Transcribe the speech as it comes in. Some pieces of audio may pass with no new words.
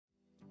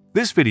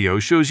This video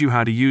shows you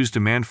how to use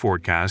demand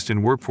forecast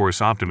in workforce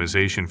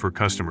optimization for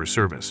customer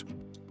service.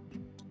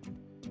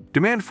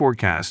 Demand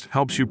forecast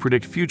helps you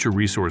predict future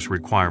resource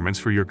requirements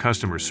for your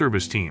customer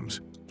service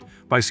teams.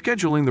 By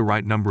scheduling the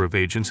right number of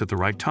agents at the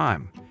right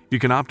time, you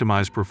can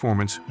optimize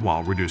performance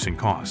while reducing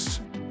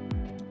costs.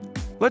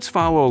 Let's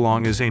follow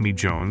along as Amy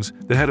Jones,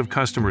 the head of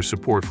customer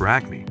support for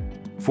Acme,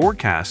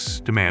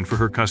 forecasts demand for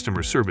her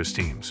customer service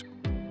teams.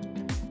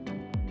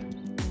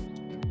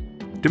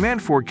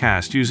 Demand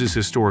forecast uses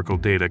historical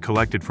data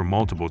collected from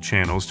multiple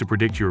channels to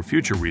predict your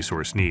future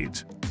resource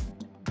needs.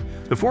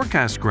 The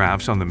forecast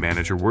graphs on the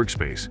Manager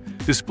workspace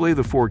display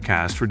the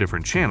forecast for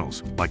different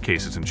channels, like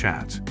cases and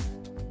chats.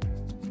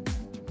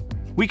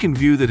 We can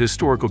view the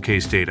historical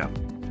case data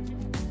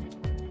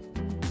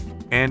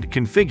and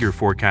configure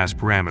forecast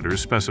parameters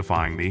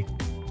specifying the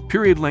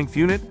period length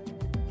unit,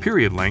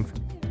 period length,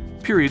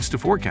 periods to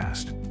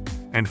forecast,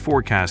 and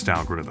forecast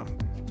algorithm.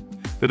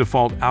 The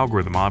default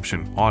algorithm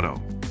option,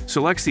 Auto,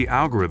 selects the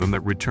algorithm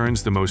that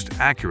returns the most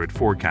accurate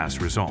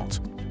forecast results.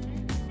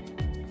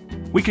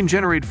 We can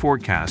generate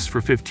forecasts for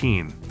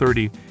 15,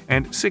 30,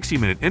 and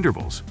 60-minute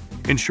intervals,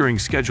 ensuring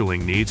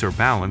scheduling needs are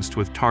balanced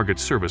with target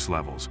service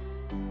levels.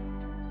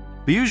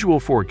 The usual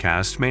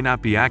forecasts may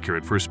not be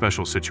accurate for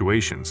special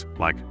situations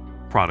like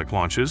product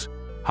launches,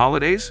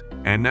 holidays,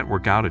 and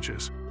network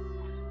outages.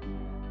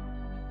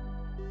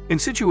 In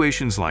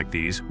situations like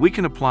these, we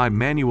can apply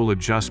manual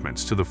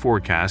adjustments to the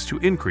forecast to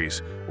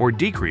increase or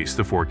decrease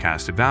the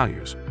forecasted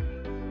values.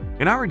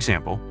 In our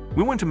example,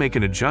 we want to make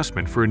an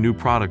adjustment for a new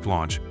product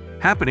launch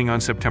happening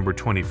on September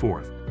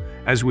 24th,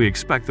 as we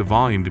expect the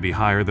volume to be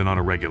higher than on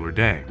a regular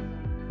day.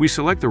 We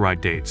select the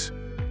right dates.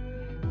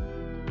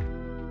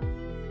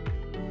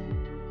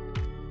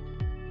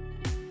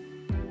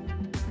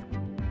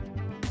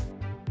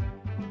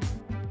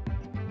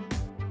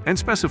 And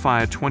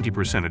specify a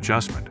 20%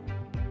 adjustment.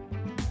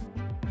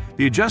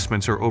 The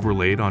adjustments are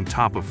overlaid on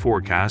top of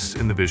forecasts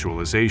in the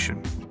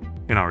visualization.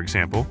 In our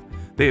example,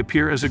 they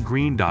appear as a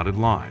green dotted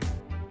line.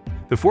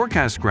 The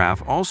forecast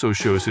graph also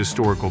shows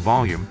historical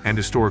volume and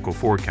historical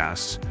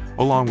forecasts,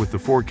 along with the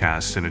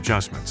forecasts and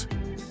adjustments.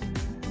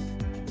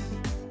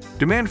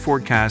 Demand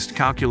forecast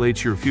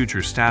calculates your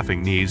future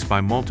staffing needs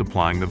by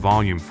multiplying the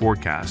volume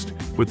forecast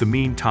with the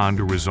mean time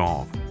to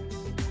resolve.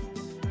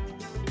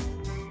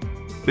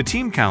 The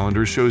team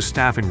calendar shows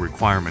staffing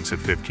requirements at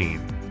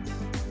 15,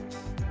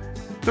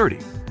 30,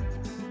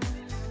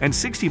 and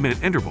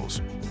 60-minute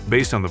intervals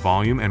based on the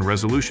volume and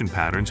resolution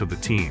patterns of the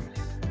team.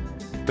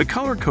 The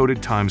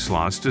color-coded time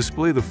slots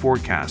display the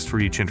forecast for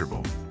each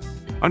interval.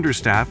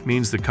 Understaffed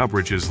means the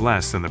coverage is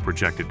less than the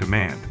projected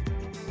demand.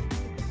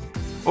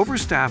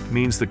 Overstaffed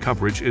means the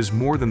coverage is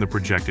more than the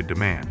projected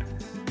demand.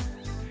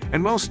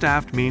 And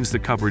well-staffed means the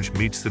coverage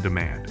meets the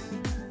demand.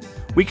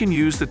 We can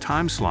use the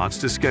time slots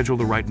to schedule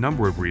the right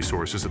number of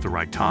resources at the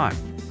right time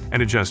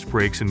and adjust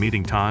breaks and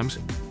meeting times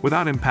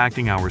without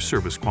impacting our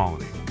service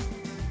quality.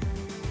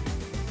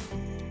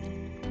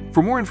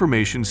 For more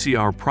information, see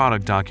our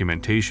product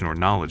documentation or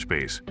knowledge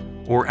base,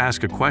 or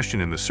ask a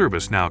question in the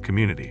ServiceNow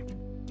community.